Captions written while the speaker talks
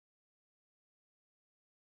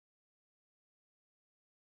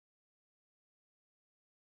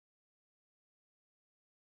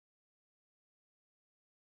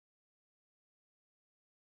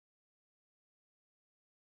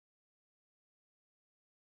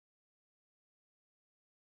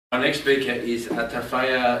Our next speaker is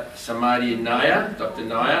Atefeh Samadi-niya, Dr.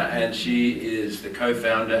 Niya, and she is the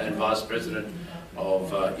co-founder and vice president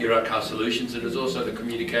of IHF Solutions, and is also the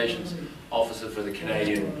communications officer for the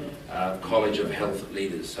Canadian College of Health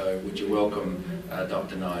Leaders. So would you welcome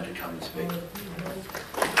Dr. Niya to come and speak.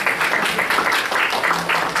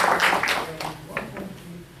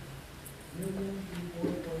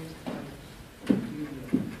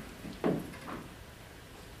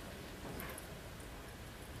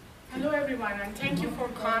 Hello everyone, and thank you for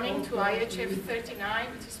coming to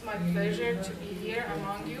IHF39. It is my pleasure to be here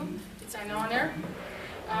among you. It's an honor.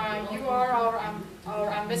 You are our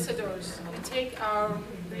ambassadors. You take our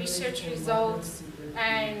research results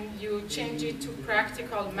and you change it to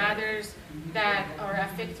practical matters that are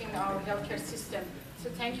affecting our healthcare system. So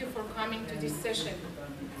thank you for coming to this session.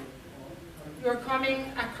 You are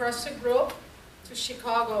coming across the globe to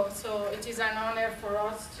Chicago, so it is an honor for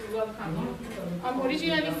us to welcome you. I'm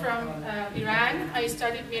originally from Iran. I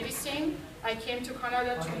studied medicine. I came to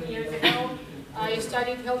Canada 2 years ago. I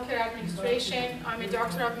studied healthcare administration. I'm a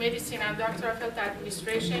doctor of medicine and doctor of health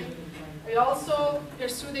administration. I also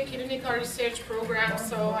pursued a clinical research program,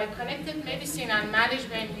 so I connected medicine and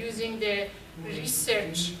management using the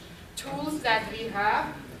research tools that we have.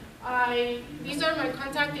 These are my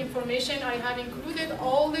contact information. I have included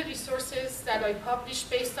all the resources that I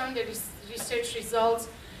published based on the research results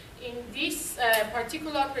in this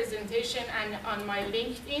particular presentation and on my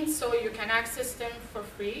LinkedIn, so you can access them for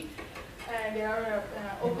free. They are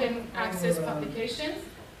open access publications.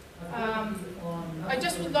 I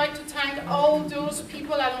just would like to thank all those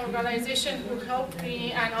people and organizations who helped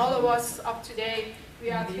me and all of us up to date.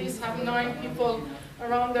 We at least have 9 people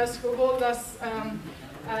around us who hold us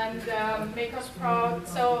and make us proud.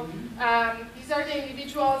 So these are the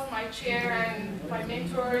individuals, my chair and my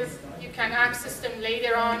mentors. You can access them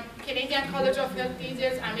later on. Canadian College of Health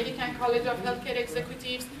Leaders, American College of Healthcare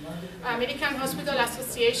Executives, American Hospital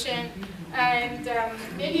Association, and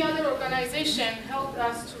many other organizations helped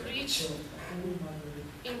us to reach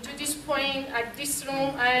into this point at this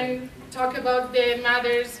room and talk about the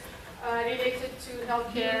matters related to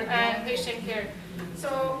healthcare and patient care.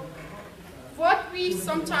 So what we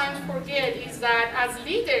sometimes forget is that as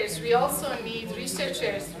leaders, we also need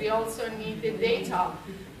researchers, we also need the data.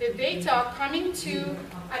 The data coming to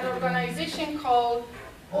an organization called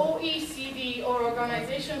OECD, or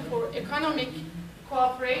Organization for Economic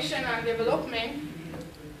Cooperation and Development.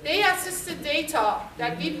 They assess the data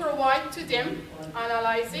that we provide to them,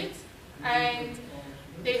 analyze it, and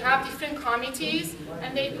they have different committees,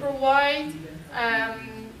 and they provide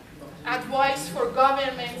advice for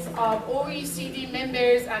governments of OECD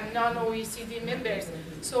members and non-OECD members.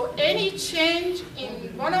 So any change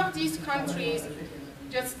in one of these countries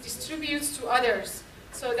just distributes to others.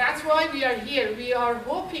 So that's why we are here. We are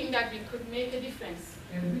hoping that we could make a difference.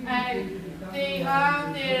 And they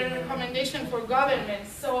have their recommendation for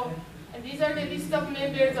governments. So and these are the list of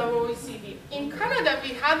members of OECD. In Canada,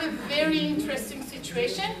 we have a very interesting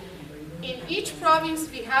situation. In each province,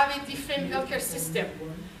 we have a different healthcare system.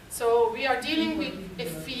 So we are dealing with a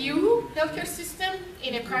few healthcare systems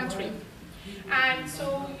in a country. And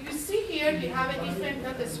so you see here we have a different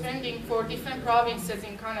health spending for different provinces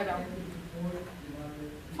in Canada.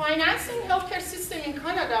 Financing healthcare system in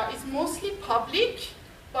Canada is mostly public,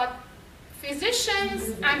 but physicians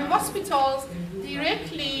and hospitals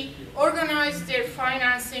directly organize their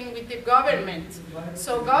financing with the government.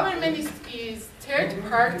 So government is third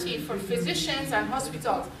party for physicians and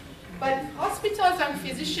hospitals. But hospitals and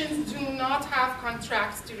physicians do not have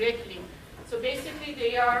contracts directly. So basically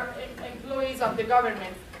they are employees of the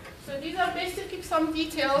government. So these are basically some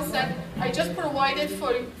details that I just provided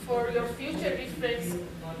for your future reference.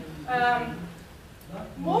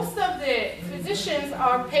 Most of the physicians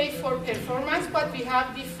are paid for performance, but we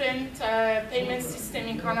have different payment system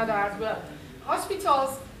in Canada as well.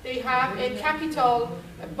 Hospitals, they have a capital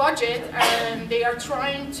budget, and they are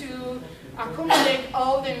trying to accommodate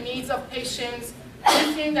all the needs of patients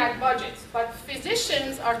within that budget. But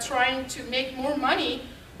physicians are trying to make more money,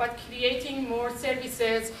 but creating more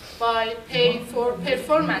services by paying for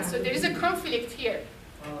performance. So there is a conflict here.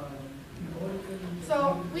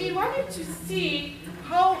 So we wanted to see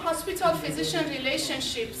how hospital-physician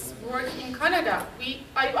relationships work in Canada.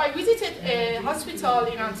 I visited a hospital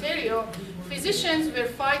in Ontario. Physicians were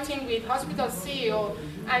fighting with hospital CEO,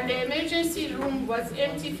 and the emergency room was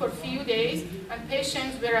empty for a few days, and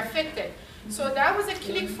patients were affected. So that was a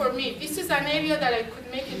click for me. This is an area that I could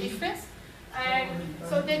make a difference. And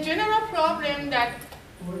so the general problem that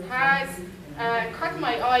has caught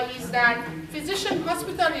my eye is that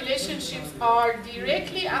physician-hospital relationships are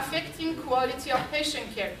directly affecting quality of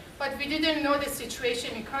patient care, but we didn't know the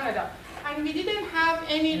situation in Canada. And we didn't have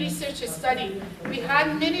any research study. We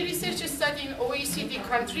had many research studies in OECD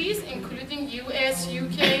countries, including US,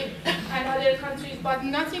 UK, and other countries, but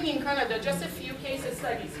nothing in Canada, just a few case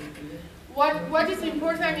studies. What is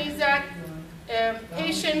important is that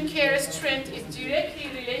patient care strength is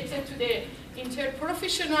directly related to the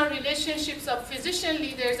interprofessional relationships of physician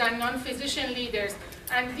leaders and non-physician leaders.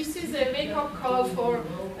 And this is a wake-up call for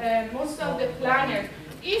most of the planners.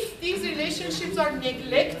 If these relationships are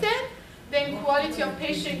neglected, then quality of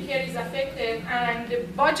patient care is affected, and the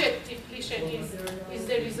budget depletion is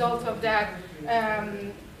the result of that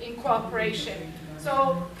in cooperation.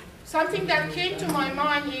 So something that came to my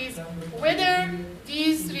mind is whether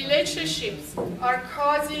these relationships are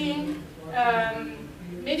causing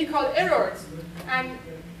medical errors. And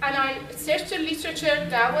I searched the literature,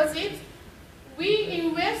 that was it. We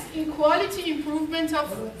invest in quality improvement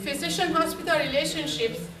of physician-hospital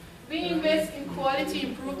relationships. We invest in quality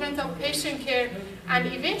improvement of patient care, and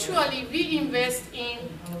eventually we invest in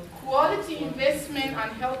quality investment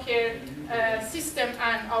on healthcare system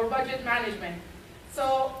and our budget management.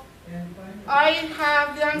 So I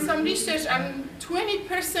have done some research, and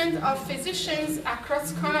 20% of physicians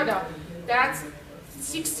across Canada, that's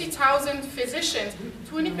 60,000 physicians,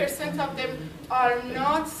 20% of them are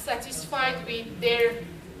not satisfied with their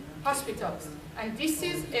hospitals. And this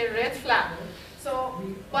is a red flag. So,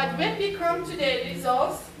 but when we come to the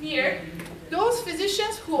results here, those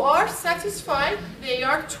physicians who are satisfied, they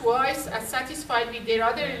are twice as satisfied with their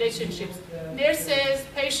other relationships. Nurses,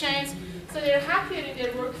 patients, so they're happier in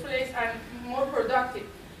their workplace and more productive.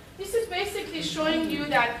 This is basically showing you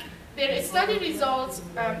that their study results,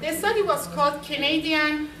 the study was called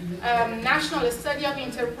Canadian National Study of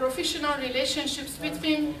Interprofessional Relationships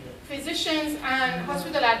between Physicians and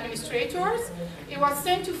Hospital Administrators. It was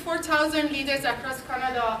sent to 4,000 leaders across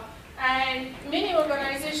Canada, and many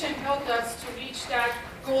organizations helped us to reach that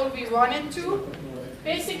goal we wanted to.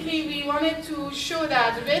 Basically, we wanted to show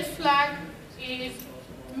that red flag is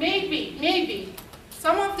maybe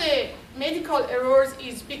some of the medical errors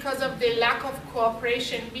is because of the lack of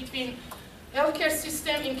cooperation between healthcare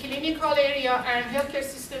system in clinical area and healthcare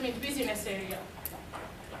system in business area.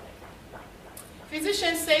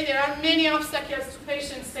 Physicians say there are many obstacles to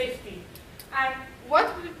patient safety. And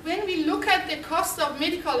when we look at the cost of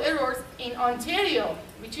medical errors in Ontario,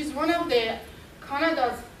 which is one of the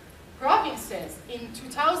Canada's provinces, in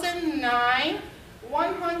 2009,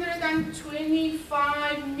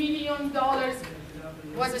 $125 million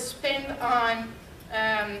was spent on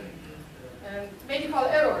medical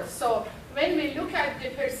errors. So when we look at the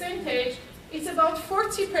percentage, it's about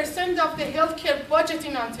 40% of the healthcare budget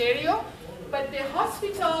in Ontario, but the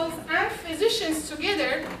hospitals and physicians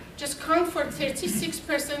together just count for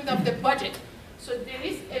 36% of the budget. So there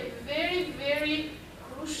is a very, very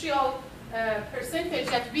crucial percentage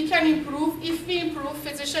that we can improve if we improve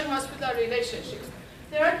physician-hospital relationships.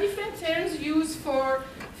 There are different terms used for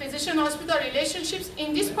physician-hospital relationships.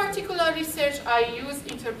 In this particular research, I used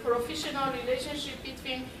interprofessional relationship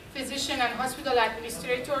between physician and hospital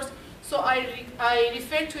administrators, so I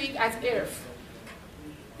refer to it as IHF.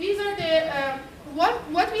 These are the,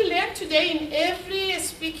 what we learned today in every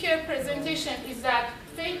speaker presentation is that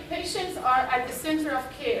patients are at the center of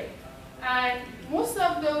care. And most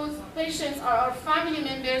of those patients are our family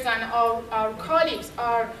members and our colleagues,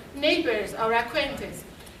 our neighbors, our acquaintances.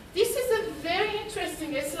 This is a very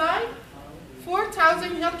interesting slide.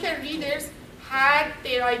 4,000 healthcare leaders had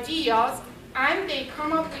their ideas, and they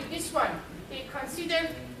come up with this one. They consider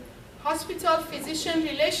hospital-physician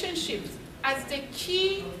relationships as the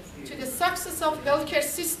key to the success of healthcare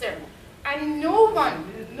system. And no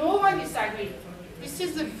one disagreed. This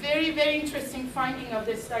is a very, very interesting finding of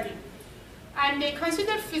the study. And they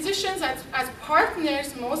consider physicians as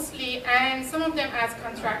partners mostly, and some of them as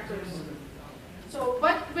contractors. So,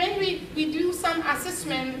 but when we do some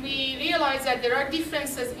assessment, we realize that there are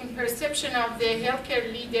differences in perception of the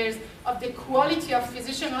healthcare leaders of the quality of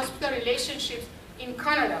physician-hospital relationships in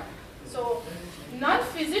Canada. So,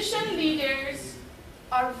 non-physician leaders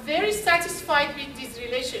are very satisfied with these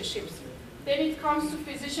relationships. Then it comes to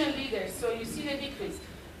physician leaders, so you see the decrease.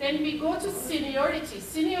 Then we go to seniority.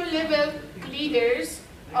 Senior level leaders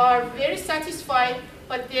are very satisfied,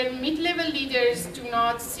 but their mid-level leaders do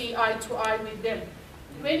not see eye to eye with them.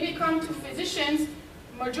 When we come to physicians,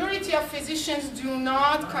 majority of physicians do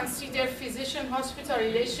not consider physician-hospital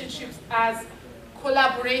relationships as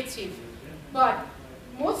collaborative. But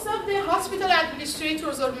most of the hospital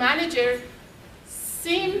administrators or managers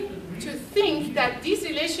seem to think that these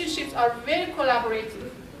relationships are very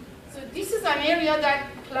collaborative. So this is an area that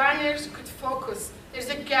planners could focus. There's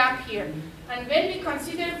a gap here. And when we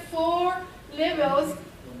consider 4 levels,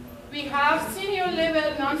 we have senior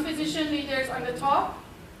level non-physician leaders on the top.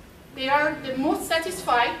 They are the most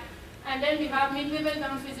satisfied. And then we have mid-level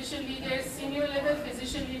non-physician leaders, senior level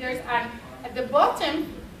physician leaders, and at the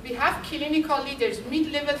bottom, we have clinical leaders,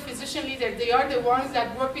 mid-level physician leaders. They are the ones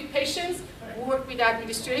that work with patients, work with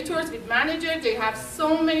administrators, with managers. They have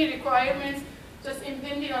so many requirements just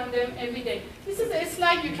impending on them every day. This is a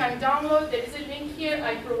slide you can download. There is a link here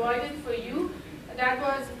I provided for you. That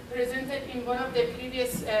was presented in one of the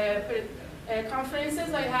previous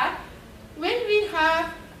conferences I had. When we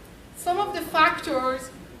have some of the factors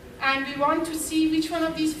and we want to see which one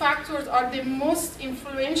of these factors are the most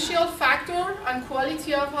influential factor on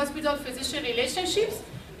quality of hospital-physician relationships,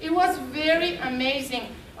 it was very amazing.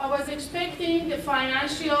 I was expecting the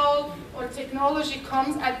financial or technology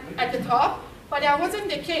comes at the top, but that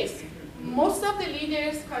wasn't the case. Most of the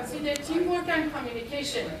leaders consider teamwork and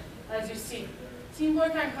communication, as you see.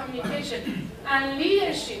 Teamwork and communication and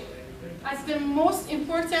leadership as the most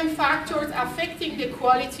important factors affecting the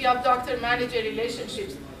quality of doctor-manager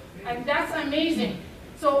relationships. And that's amazing.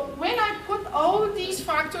 So when I put all these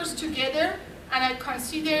factors together and I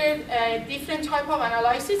considered a different type of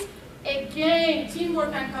analysis, again,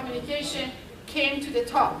 teamwork and communication came to the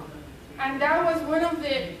top. And that was one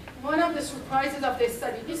of the surprises of this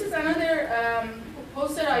study. This is another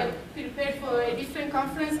poster I prepared for a different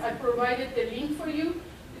conference. I provided the link for you.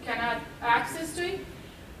 You can have access to it.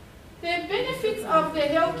 The benefits of the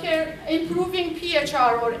healthcare improving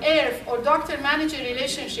PHR or IHF or doctor-manager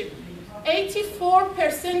relationship.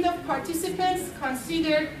 84% of participants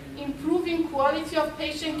considered improving quality of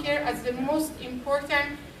patient care as the most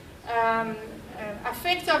important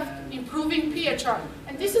effect of improving PHR.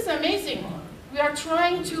 And this is amazing. We are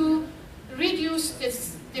trying to reduce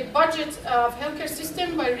the budget of healthcare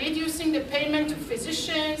system by reducing the payment to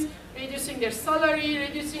physicians, reducing their salary,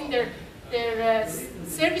 reducing their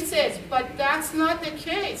services, but that's not the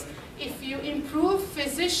case. If you improve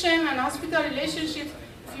physician and hospital relationships,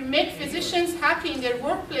 if you make physicians happy in their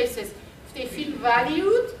workplaces, if they feel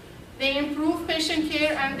valued, they improve patient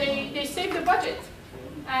care and they save the budget.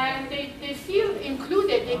 And they feel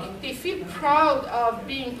included, they feel proud of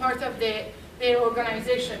being part of their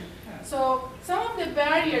organization. So some of the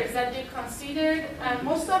barriers that they considered, and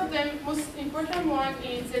most important one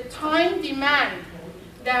is the time demand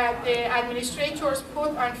that the administrators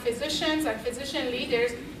put on physicians and physician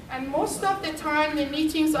leaders, and most of the time the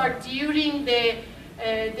meetings are during the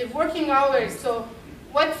working hours. So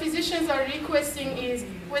what physicians are requesting is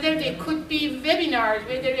whether they could be webinars,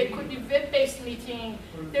 whether they could be web-based meeting.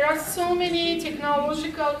 There are so many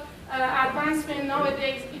technological advancements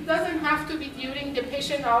nowadays. It doesn't have to be during the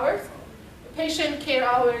patient hours, patient care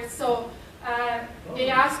hours. So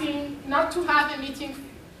they're asking not to have a meeting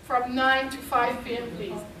from 9 to 5 p.m.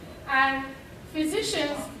 please. And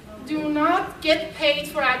physicians do not get paid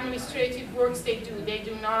for administrative works they do. They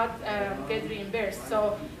do not get reimbursed.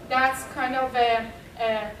 So that's kind of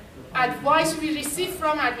advice we receive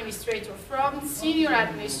from administrators, from senior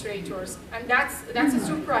administrators, and that's a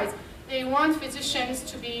surprise. They want physicians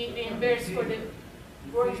to be reimbursed for the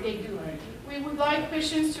work they do. We would like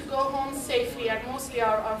patients to go home safely, and mostly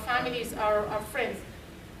our families, our friends.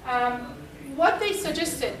 What they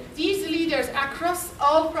suggested, these leaders across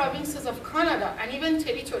all provinces of Canada and even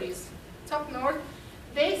territories, top north,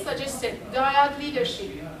 they suggested dyad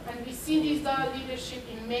leadership. And we see this dyad leadership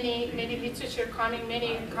in many literature coming,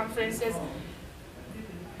 many conferences.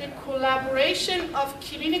 The collaboration of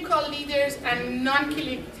clinical leaders and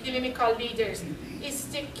non-clinical leaders is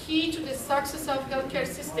the key to the success of healthcare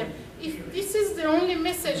system. If this is the only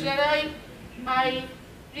message that I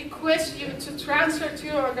request you to transfer to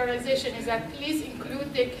your organization, is that please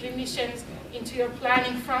include the clinicians into your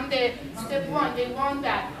planning from the step one. They want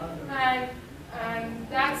that. And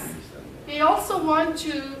they also want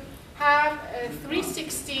to have a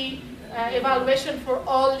 360 evaluation for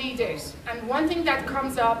all leaders. And one thing that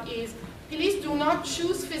comes up is, please do not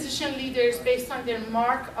choose physician leaders based on their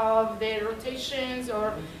mark of their rotations,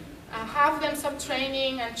 or have them some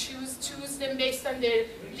training and choose them based on their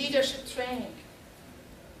leadership training.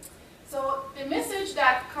 So the message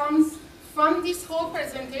that comes from this whole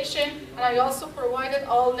presentation, and I also provided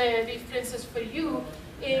all the references for you,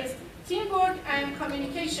 is teamwork and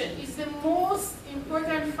communication is the most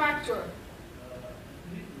important factor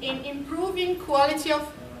in improving quality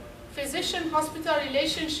of physician-hospital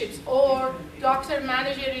relationships or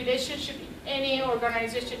doctor-manager relationship in any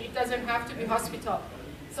organization. It doesn't have to be hospital.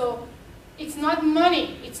 So it's not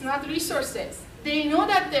money, it's not resources. They know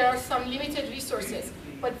that there are some limited resources,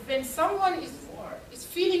 but when someone is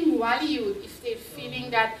feeling valued, if they're feeling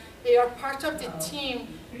that they are part of the team,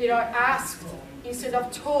 they are asked instead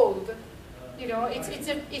of told, you know, it's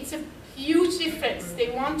a huge difference. They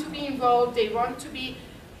want to be involved, they want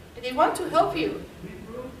to help you.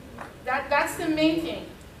 That's the main thing.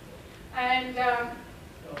 And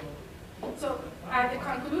so at the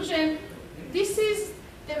conclusion, this is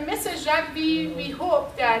the message that we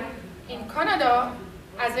hope that in Canada,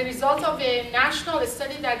 as a result of a national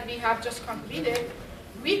study that we have just completed,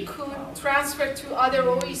 we could transfer to other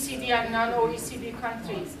OECD and non-OECD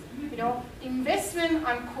countries. You know, investment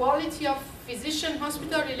on quality of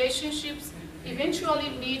physician-hospital relationships eventually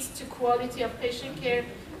leads to quality of patient care,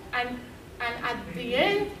 and at the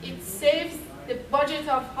end, it saves the budget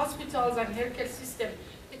of hospitals and healthcare system,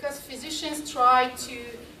 because physicians try to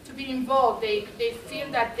be involved. They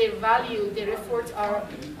feel that their value, their efforts are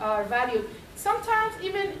valued. Sometimes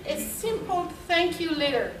even a simple thank you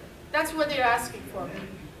letter, that's what they're asking for.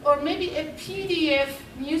 Or maybe a PDF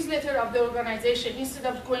newsletter of the organization instead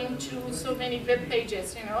of going through so many web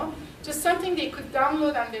pages, you know. Just something they could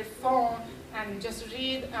download on their phone and just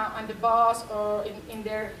read on the bus or in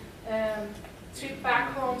their trip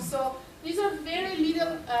back home. So these are very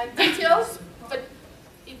little details, but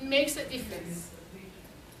it makes a difference.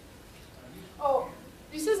 Oh,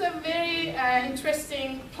 this is a very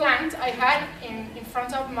interesting plant I had in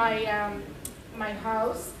front of my my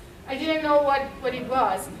house. I didn't know what it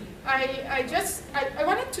was. I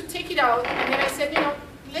wanted to take it out, and then I said, you know,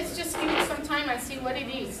 let's just give it some time and see what it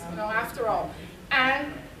is, you know, after all.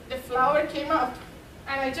 And the flower came up,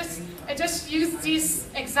 and I just used this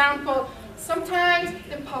example. Sometimes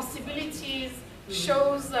the possibilities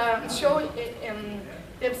show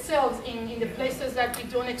themselves in the places that we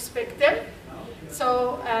don't expect them.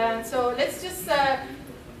 So let's just,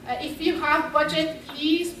 if you have budget,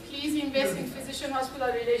 please invest in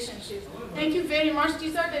physician-hospital relationships. Thank you very much.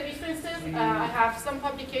 These are the references. I have some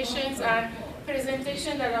publications and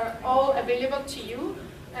presentations that are all available to you.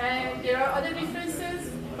 And there are other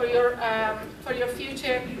references for your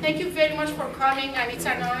future. Thank you very much for coming, and it's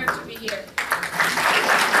an honor to be here.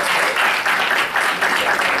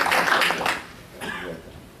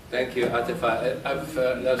 Thank you, Atefeh.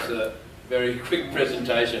 That was a very quick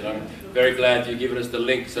presentation. I'm very glad you've given us the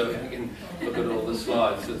link so we can look at all the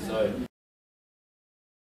slides.